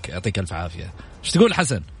 شكرا لك، يعطيك ألف عافية. إيش تقول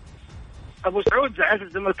حسن؟ أبو سعود زعلت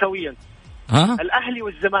الزملكاويين. الأهلي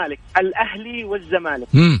والزمالك.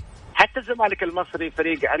 حتى الزمالك المصري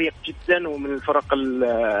فريق عريق جدا، ومن الفرق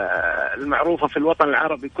المعروفة في الوطن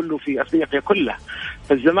العربي كله، في أفريقيا كلها.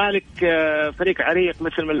 فالزمالك فريق عريق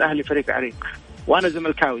مثل ما الأهلي فريق عريق. وأنا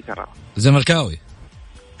زملكاوي ترى. زملكاوي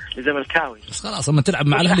بس خلاص. لما تلعب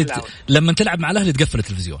مع الأهلي تقفل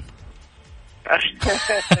التلفزيون.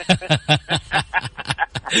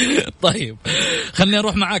 طيب خلني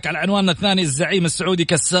أروح معاك على عنواننا الثاني. الزعيم السعودي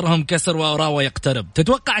كسرهم كسر وأوراوا يقترب.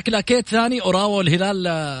 تتوقع كلاكيت ثاني أوراوا والهلال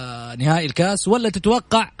نهائي الكاس، ولا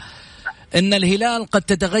تتوقع أن الهلال قد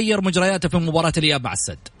تتغير مجرياته في مباراة الإياب مع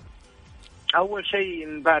السد؟ أول شيء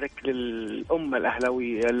نبارك للأمة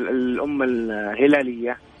الأهلاوية، الأمة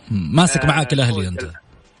الهلالية. ماسك معاك الأهلي أنت؟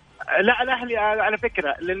 لا، الأهلي على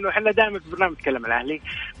فكرة، لأنه إحنا دائما في برنامج نتكلم عن الأهلي،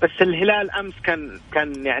 بس الهلال أمس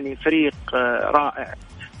كان يعني فريق رائع.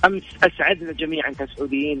 أمس أسعدنا جميعا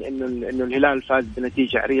كسعوديين إنه الهلال فاز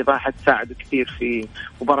بنتيجة عريضة، حتساعد كثير في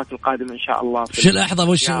مباراة القادمة إن شاء الله. شو لحظة،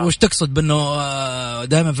 وش تقصد بأنه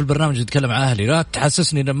دائما في البرنامج نتكلم عن أهلي؟ لا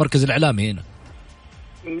تحسسني إن المركز الإعلامي هنا.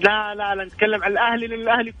 لا نتكلم عن الأهلي، لأن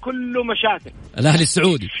الأهلي كله مشاكل. الأهلي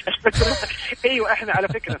السعودي. أيوة، إحنا على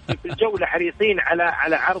فكرة في الجولة حريصين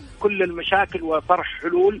على عرض كل المشاكل وطرح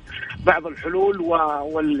حلول، بعض الحلول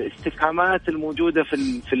والاستفهامات الموجودة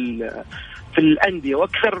في الأندية.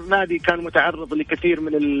 وأكثر نادي كان متعرض لكثير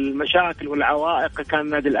من المشاكل والعوائق كان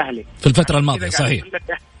نادي الأهلي في الفترة الماضية. صحيح.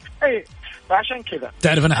 أي، فعشان كذا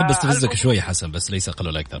تعرف أنا أحب استفزك شوي حسن، بس ليس أقل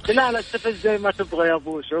ولا أكثر. لا استفز زي ما تبغى يا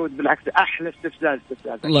أبو سعود، بالعكس أحلى استفزاز.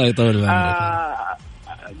 الله يطول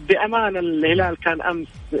بأمانة الهلال كان أمس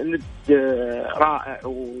ند رائع،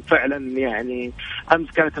 وفعلا يعني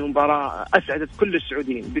أمس كانت المباراة أسعدت كل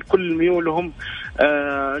السعوديين بكل ميولهم.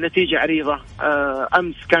 نتيجة عريضة.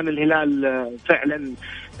 أمس كان الهلال فعلا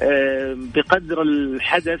بقدر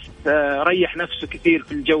الحدث ريح نفسه كثير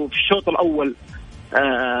في الجو. في الشوط الأول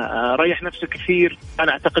ريح نفسه كثير.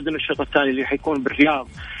 أنا أعتقد أن الشوط الثاني اللي حيكون بالرياض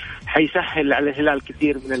حيسهل على الهلال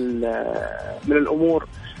كثير من الأمور.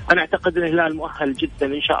 أنا أعتقد أن الهلال مؤهل جدا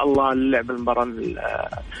إن شاء الله للعب المباراة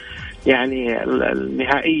يعني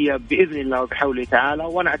النهائية بإذن الله وبحوله تعالى.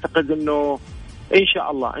 وأنا أعتقد أنه إن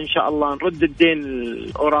شاء الله نرد الدين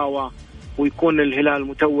الأوراوا، ويكون الهلال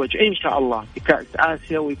متوج إن شاء الله بكأس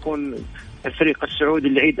آسيا، ويكون الفريق السعودي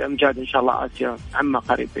اللي يعيد أمجاد إن شاء الله آسيا عما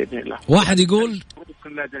قريب بإذن الله.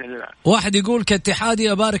 واحد يقول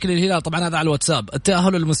كاتحادي أبارك للهلال، طبعا هذا على الواتساب،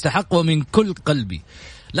 التأهل المستحق ومن كل قلبي،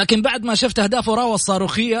 لكن بعد ما شفت أهداف أوراوا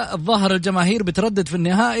الصاروخية الظاهر الجماهير بتردد في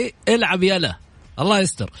النهائي العب يلا الله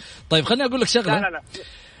يستر. طيب خليني أقول لك شغلة. لا.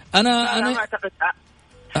 أنا ما أعتقد.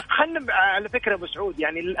 خلنا على فكرة أبو سعود،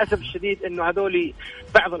 يعني للأسف الشديد إنه هذول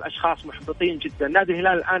بعض الأشخاص محبطين جدا. نادي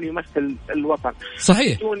الهلال الآن يمثل الوطن،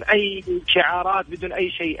 صحيح، بدون أي شعارات، بدون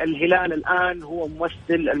أي شيء. الهلال الآن هو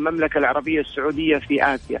ممثل المملكة العربية السعودية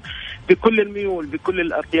في آسيا بكل الميول، بكل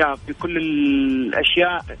الأطياف، بكل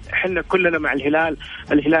الأشياء. إحنا كلنا مع الهلال.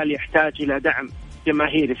 الهلال يحتاج إلى دعم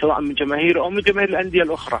جماهيري، سواء من جماهيره أو من جماهير الأندية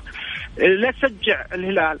الأخرى. لا تشجع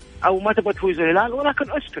الهلال أو ما تبغى تفوز الهلال، ولكن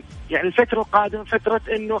أسكت. يعني الفترة القادمة فترة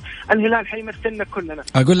إنه الهلال حيمثلنا كلنا.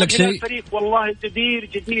 أقول لك شيء، فريق والله جدير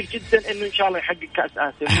جدا إنه إن شاء الله يحقق كأس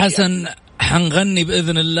آسيا. حسن حنغني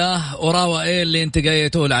بإذن الله وراوا إيه اللي أنت جاي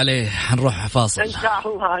تقول عليه. حنروح فاصل إن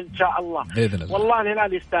شاء الله بإذن الله. والله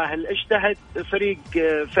الهلال يستاهل. اجتهد فريق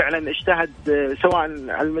فعلا، اجتهد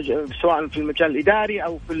سواء في المجال الإداري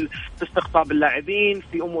أو في استقطاب اللاعبين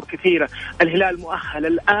في أمور كثيرة. الهلال مؤهل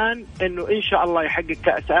الآن إنه إن شاء الله يحقق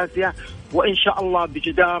كأس آسيا، وإن شاء الله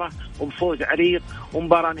بجدارة وبفوز عريض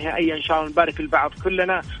ومباراة نهائية إن شاء الله. نبارك البعض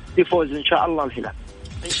كلنا بفوز إن شاء الله الهلال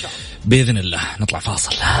إن شاء الله بإذن الله. نطلع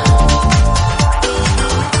فاصل.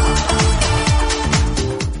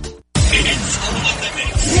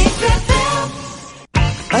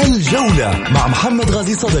 الجولة مع محمد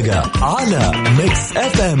غازي صدقة على ميكس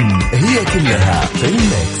اف ام، هي كلها في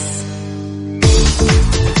الميكس.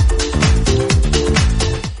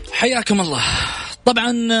 حياكم الله.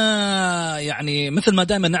 طبعا يعني مثل ما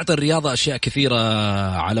دائما نعطي الرياضة أشياء كثيرة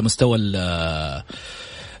على مستوى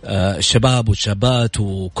الشباب والشابات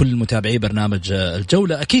وكل متابعي برنامج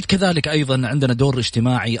الجولة. أكيد كذلك أيضا عندنا دور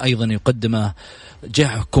اجتماعي أيضا يقدمه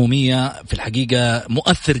جهة حكومية في الحقيقة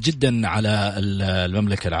مؤثر جدا على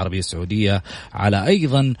المملكة العربية السعودية، على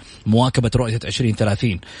أيضا مواكبة رؤية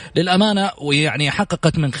 2030 للأمانة. ويعني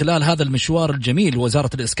حققت من خلال هذا المشوار الجميل وزارة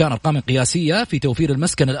الإسكان أرقام قياسية في توفير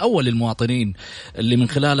المسكن الأول للمواطنين، اللي من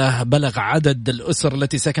خلاله بلغ عدد الأسر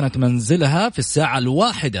التي سكنت منزلها في الساعة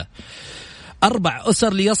الواحدة 4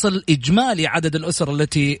 أسر، ليصل إجمالي عدد الأسر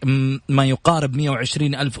التي ما يقارب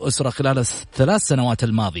 120 ألف أسرة خلال ال3 سنوات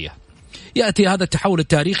الماضية. يأتي هذا التحول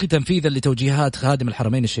التاريخي تنفيذا لتوجيهات خادم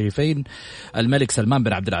الحرمين الشريفين الملك سلمان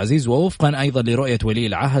بن عبد العزيز، ووفقا أيضا لرؤية ولي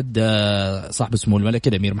العهد صاحب السمو الملكي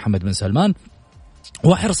الأمير محمد بن سلمان،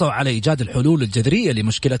 وحرصوا على إيجاد الحلول الجذرية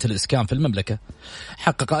لمشكلة الإسكان في المملكة.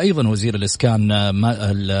 حقق أيضا وزير الإسكان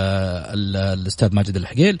الأستاذ ماجد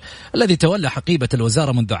الحقيل الذي تولى حقيبة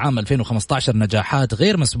الوزارة منذ عام 2015 نجاحات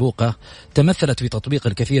غير مسبوقة تمثلت في تطبيق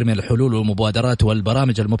الكثير من الحلول والمبادرات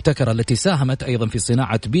والبرامج المبتكرة التي ساهمت أيضا في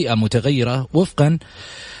صناعة بيئة متغيرة وفقا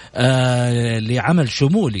لعمل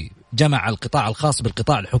شمولي جمع القطاع الخاص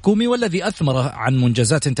بالقطاع الحكومي، والذي أثمر عن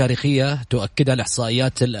منجزات تاريخية تؤكدها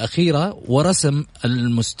الإحصائيات الأخيرة ورسم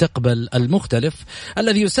المستقبل المختلف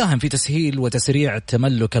الذي يساهم في تسهيل وتسريع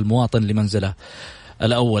تملك المواطن لمنزله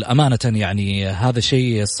الأول. أمانة يعني هذا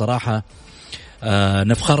شيء الصراحة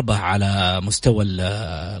نفخر به على مستوى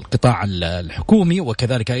القطاع الحكومي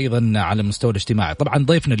وكذلك أيضا على المستوى الاجتماعي. طبعا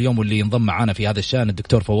ضيفنا اليوم واللي ينضم معنا في هذا الشأن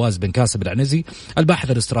الدكتور فواز بن كاسب العنزي،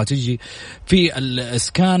 الباحث الاستراتيجي في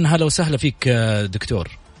الإسكان. هلا وسهلا فيك دكتور.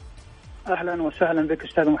 أهلا وسهلا بك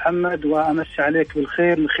أستاذ محمد، وأمسي عليك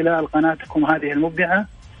بالخير من خلال قناتكم هذه المبدعة.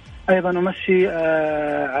 أيضا أمسي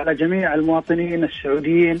على جميع المواطنين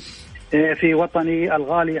السعوديين في وطني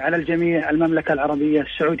الغالي على الجميع، المملكة العربية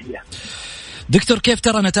السعودية. دكتور، كيف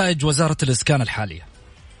ترى نتائج وزارة الإسكان الحالية؟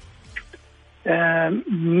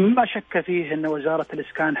 ما شك فيه أن وزارة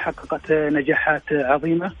الإسكان حققت نجاحات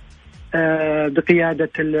عظيمة بقيادة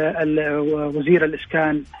وزير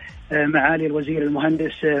الإسكان معالي الوزير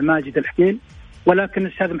المهندس ماجد الحقيل. ولكن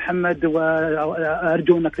أستاذ محمد،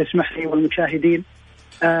 وأرجو أنك تسمح لي والمشاهدين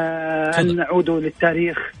أن نعود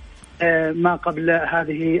للتاريخ ما قبل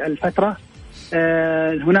هذه الفترة.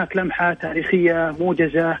 هناك لمحة تاريخية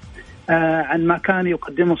موجزة عن ما كان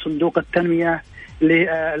يقدمه صندوق التنمية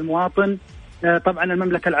للمواطن. طبعا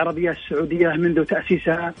المملكة العربية السعودية منذ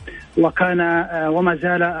تأسيسها وكان وما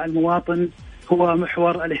زال المواطن هو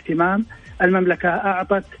محور الاهتمام. المملكة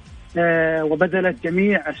أعطت وبذلت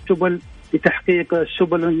جميع السبل لتحقيق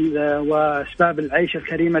سبل وأسباب العيش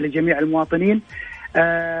الكريمة لجميع المواطنين.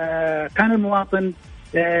 كان المواطن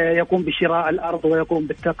يقوم بشراء الأرض ويقوم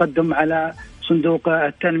بالتقدم على صندوق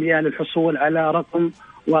التنمية للحصول على رقم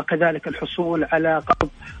وكذلك الحصول على قرض،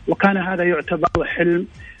 وكان هذا يعتبر حلم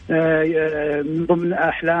من ضمن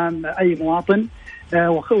أحلام أي مواطن.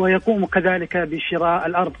 ويقوم كذلك بشراء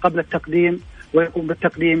الأرض قبل التقديم، ويقوم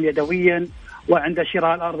بالتقديم يدويا، وعند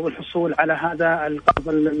شراء الأرض والحصول على هذا القرض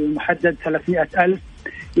المحدد 300,000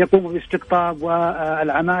 يقوم باستقطاب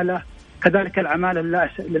والعمالة. كذلك العمالة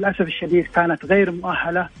للأسف الشديد كانت غير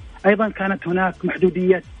مؤهلة. أيضا كانت هناك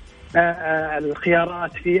محدودية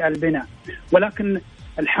الخيارات في البناء. ولكن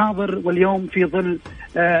الحاضر واليوم في ظل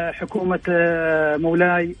حكومة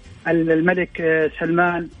مولاي الملك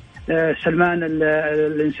سلمان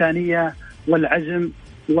الإنسانية والعزم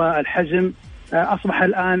والحزم، أصبح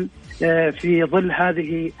الآن في ظل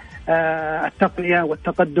هذه التقنية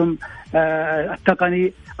والتقدم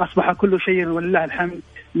التقني أصبح كل شيء ولله الحمد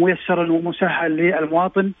ميسر ومسهل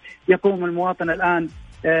للمواطن. يقوم المواطن الآن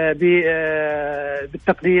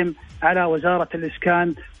بالتقديم على وزارة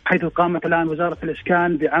الإسكان، حيث قامت الآن وزارة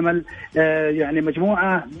الإسكان بعمل يعني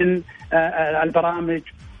مجموعة من البرامج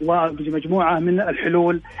ومجموعة من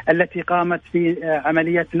الحلول التي قامت في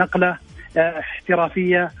عملية نقلة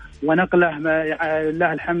احترافية ونقلة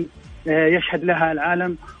لله الحمد يشهد لها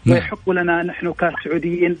العالم. ويحق لنا نحن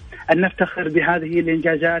كسعوديين أن نفتخر بهذه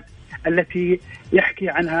الإنجازات التي يحكي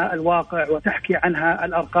عنها الواقع وتحكي عنها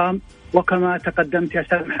الأرقام. وكما تقدمت يا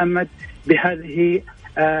أستاذ محمد بهذه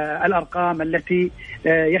الأرقام التي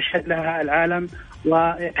يشهد لها العالم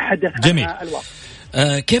ويتحدث جميل. عنها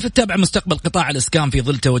الواقع. كيف تتابع مستقبل قطاع الإسكان في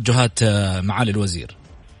ظل توجهات معالي الوزير؟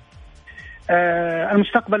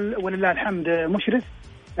 المستقبل ولله الحمد مشرف.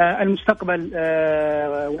 المستقبل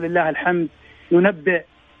ولله الحمد ينبئ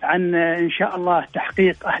عن إن شاء الله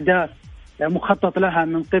تحقيق أهداف مخطط لها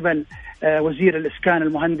من قبل وزير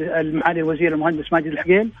الإسكان معالي الوزير المهندس ماجد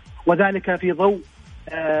الحقيل، وذلك في ضوء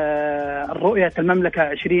الرؤية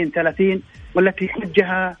المملكة 2030 والتي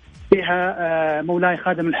وجه فيها مولاي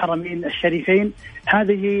خادم الحرمين الشريفين.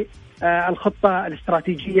 هذه الخطة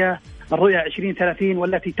الاستراتيجية الرؤية 2030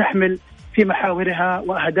 والتي تحمل في محاورها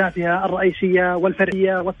وأهدافها الرئيسية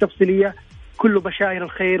والفرعية والتفصيلية كل بشائر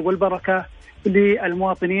الخير والبركة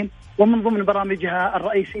للمواطنين. ومن ضمن برامجها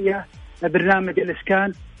الرئيسية برنامج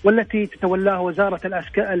الإسكان والتي تتولاه وزارة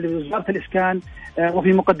الإسكان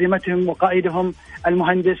وفي مقدمتهم وقائدهم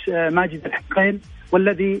المهندس ماجد الحقيل،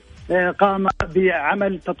 والذي قام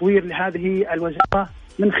بعمل تطوير لهذه الوزارة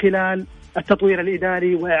من خلال التطوير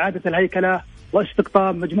الإداري وإعادة الهيكلة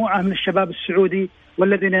واستقطاب مجموعة من الشباب السعودي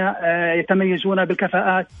والذين يتميزون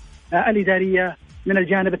بالكفاءات الإدارية من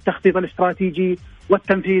الجانب التخطيط الاستراتيجي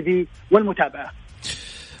والتنفيذي والمتابعة.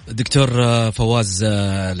 دكتور فواز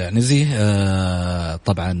العنزي،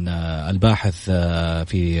 طبعا الباحث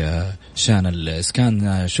في شأن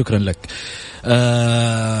الإسكان، شكرا لك.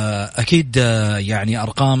 أكيد يعني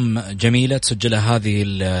أرقام جميلة تسجلها هذه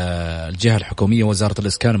الجهة الحكومية وزارة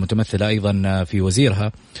الإسكان المتمثلة أيضا في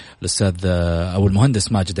وزيرها الأستاذ أو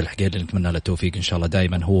المهندس ماجد الحقيل، نتمنى له التوفيق إن شاء الله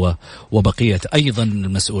دائما هو وبقية أيضا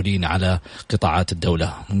المسؤولين على قطاعات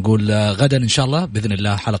الدولة. نقول غدا إن شاء الله بإذن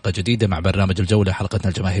الله حلقة جديدة مع برنامج الجولة، حلقتنا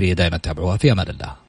الجماهيرية دائما تابعوها. في أمان الله.